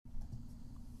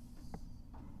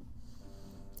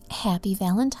Happy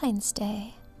Valentine's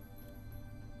Day.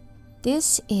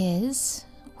 This is,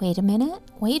 wait a minute,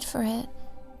 wait for it.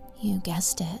 You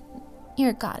guessed it,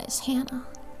 your goddess Hannah.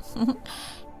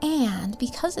 And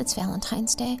because it's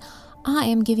Valentine's Day, I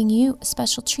am giving you a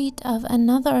special treat of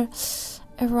another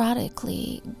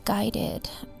erotically guided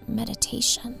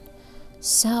meditation.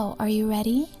 So, are you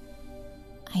ready?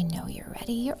 I know you're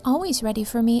ready. You're always ready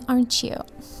for me, aren't you?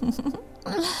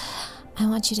 I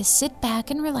want you to sit back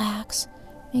and relax.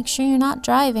 Make sure you're not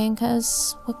driving,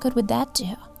 because what good would that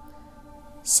do?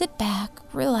 Sit back,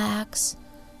 relax,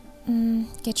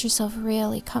 get yourself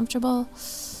really comfortable.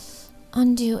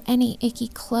 Undo any icky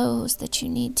clothes that you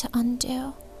need to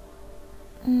undo.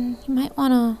 You might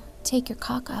want to take your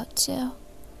cock out too.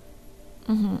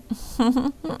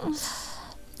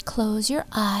 Close your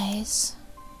eyes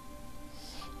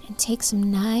and take some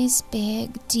nice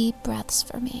big deep breaths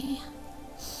for me.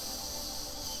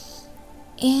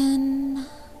 In,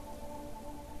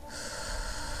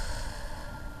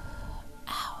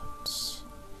 out.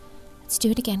 Let's do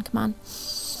it again, come on.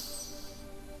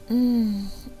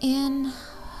 In,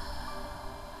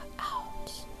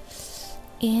 out.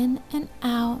 In and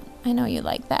out. I know you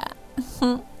like that.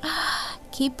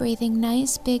 Keep breathing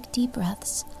nice big deep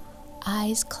breaths.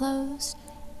 Eyes closed.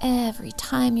 Every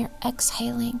time you're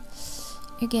exhaling,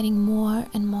 you're getting more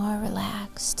and more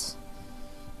relaxed.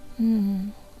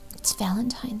 It's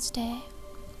Valentine's Day.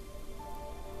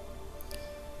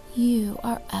 You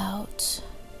are out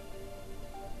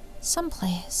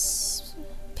someplace.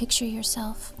 Picture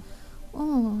yourself.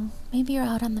 Maybe you're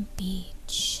out on the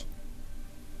beach.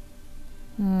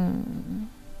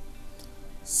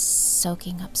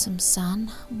 Soaking up some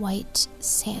sun. White,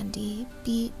 sandy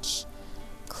beach.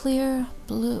 Clear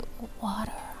blue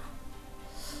water.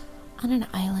 On an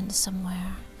island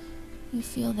somewhere. You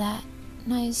feel that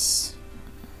nice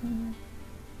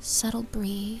subtle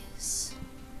breeze.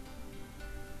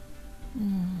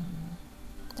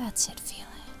 That's it, feel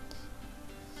it.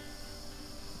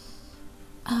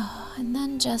 Oh, and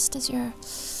then just as you're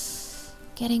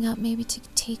getting up maybe to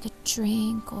take a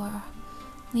drink or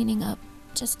leaning up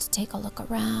just to take a look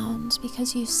around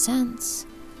because you sense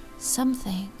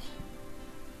something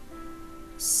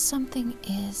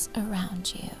is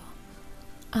around you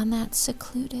on that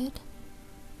secluded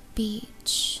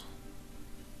beach.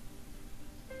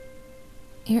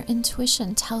 Your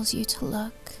intuition tells you to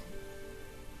look.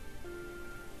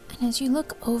 And as you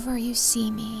look over, you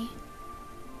see me.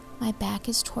 My back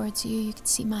is towards you. You can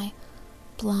see my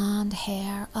blonde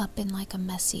hair up in like a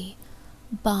messy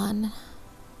bun. You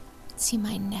can see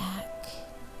my neck.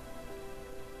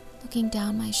 Looking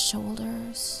down my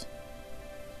shoulders.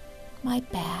 My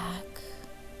back.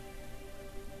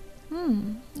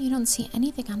 You don't see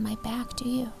anything on my back, do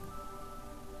you?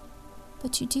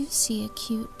 But you do see a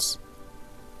cute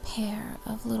pair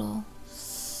of little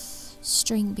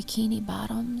string bikini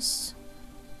bottoms,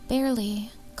 barely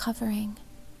covering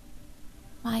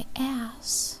my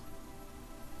ass.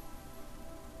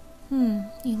 You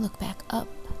look back up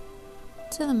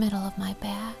to the middle of my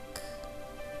back.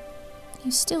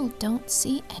 You still don't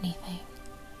see anything.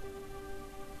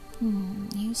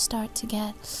 You start to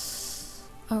get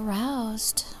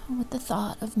aroused with the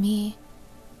thought of me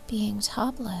being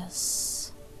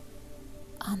topless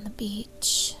on the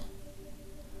beach.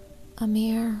 A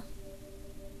mere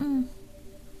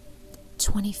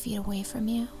 20 feet away from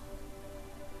you.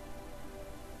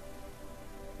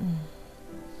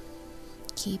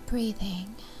 Keep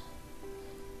breathing.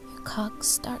 Your cock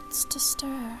starts to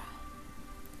stir.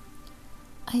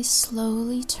 I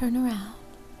slowly turn around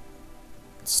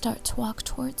and start to walk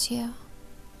towards you.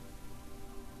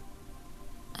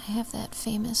 I have that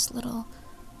famous little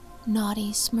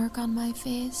naughty smirk on my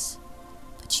face,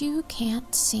 but you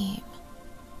can't seem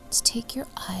to take your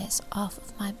eyes off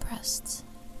of my breasts.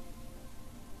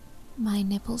 My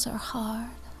nipples are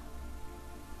hard.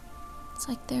 It's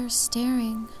like they're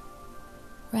staring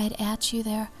right at you.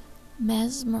 They're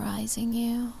mesmerizing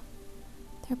you.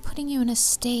 They're putting you in a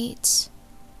state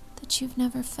that you've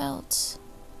never felt.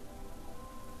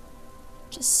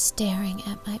 Just staring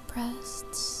at my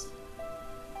breasts.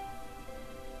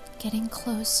 Getting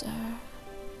closer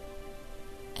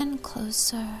and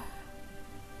closer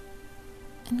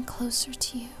and closer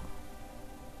to you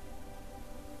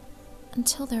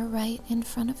until they're right in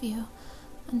front of you,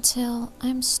 until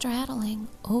I'm straddling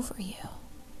over you.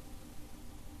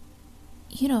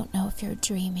 You don't know if you're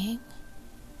dreaming,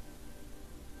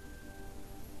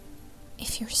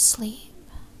 if you're asleep,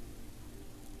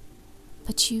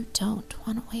 but you don't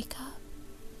want to wake up.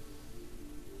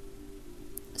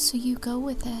 So you go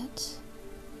with it.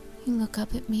 You look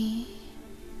up at me.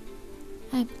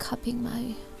 I'm cupping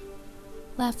my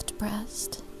left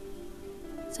breast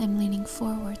as I'm leaning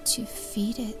forward to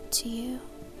feed it to you.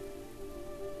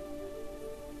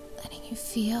 Letting you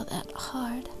feel that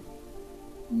hard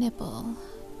nipple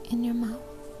in your mouth.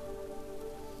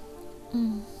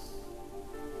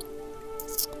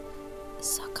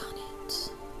 Suck on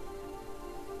it.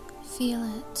 Feel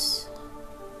it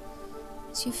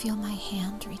as you feel my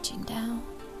hand reaching down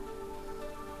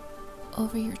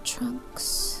over your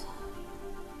trunks.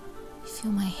 You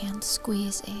feel my hand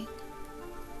squeezing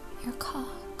your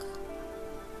cock.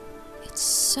 It's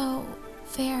so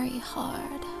very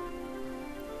hard.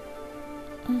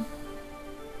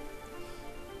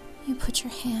 You put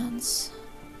your hands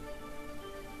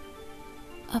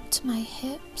up to my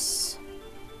hips.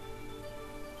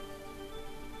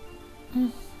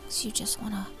 So you just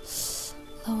want to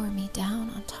lower me down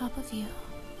on top of you.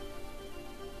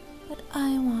 But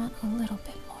I want a little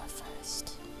bit more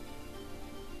first.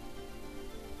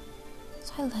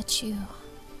 So I let you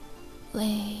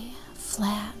lay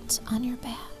flat on your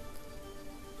back.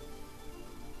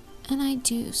 And I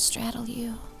do straddle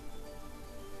you.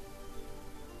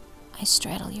 I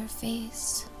straddle your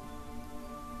face.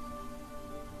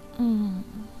 You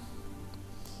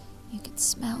can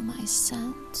smell my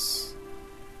scent.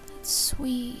 That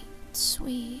sweet,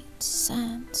 sweet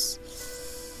scent.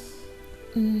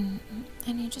 And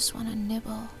you just want to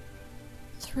nibble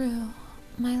through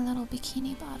my little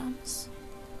bikini bottoms.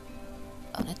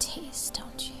 Want a taste,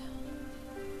 don't you?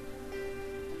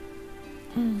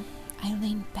 I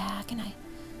lean back and I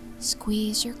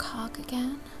squeeze your cock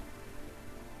again.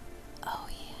 Oh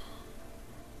yeah.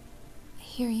 I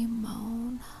hear you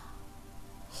moan.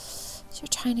 So you're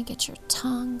trying to get your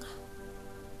tongue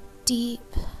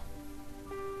deep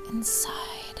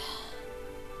inside.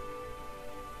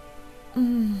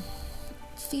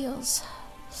 Feels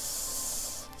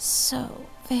so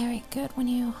very good when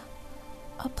you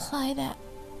apply that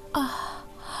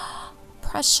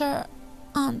pressure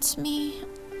onto me.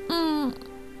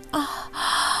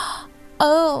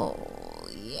 Oh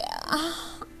yeah.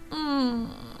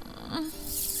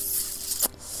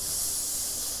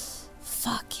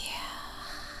 Fuck yeah.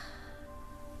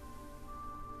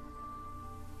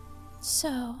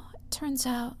 So, it turns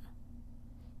out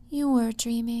you were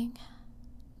dreaming.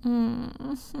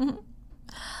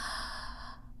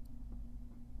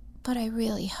 But I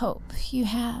really hope you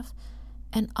have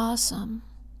an awesome,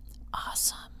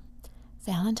 awesome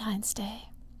Valentine's Day.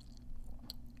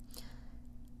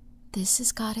 This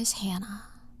is Goddess Hannah.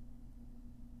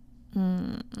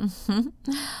 From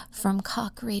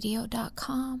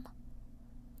cockradio.com.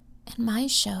 And my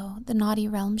show, The Naughty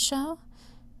Realm Show,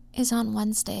 is on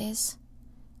Wednesdays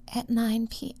at 9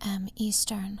 p.m.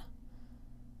 Eastern.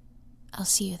 I'll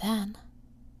see you then.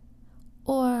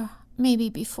 Or maybe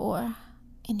before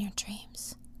in your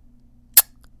dreams.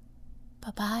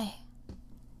 Bye-bye.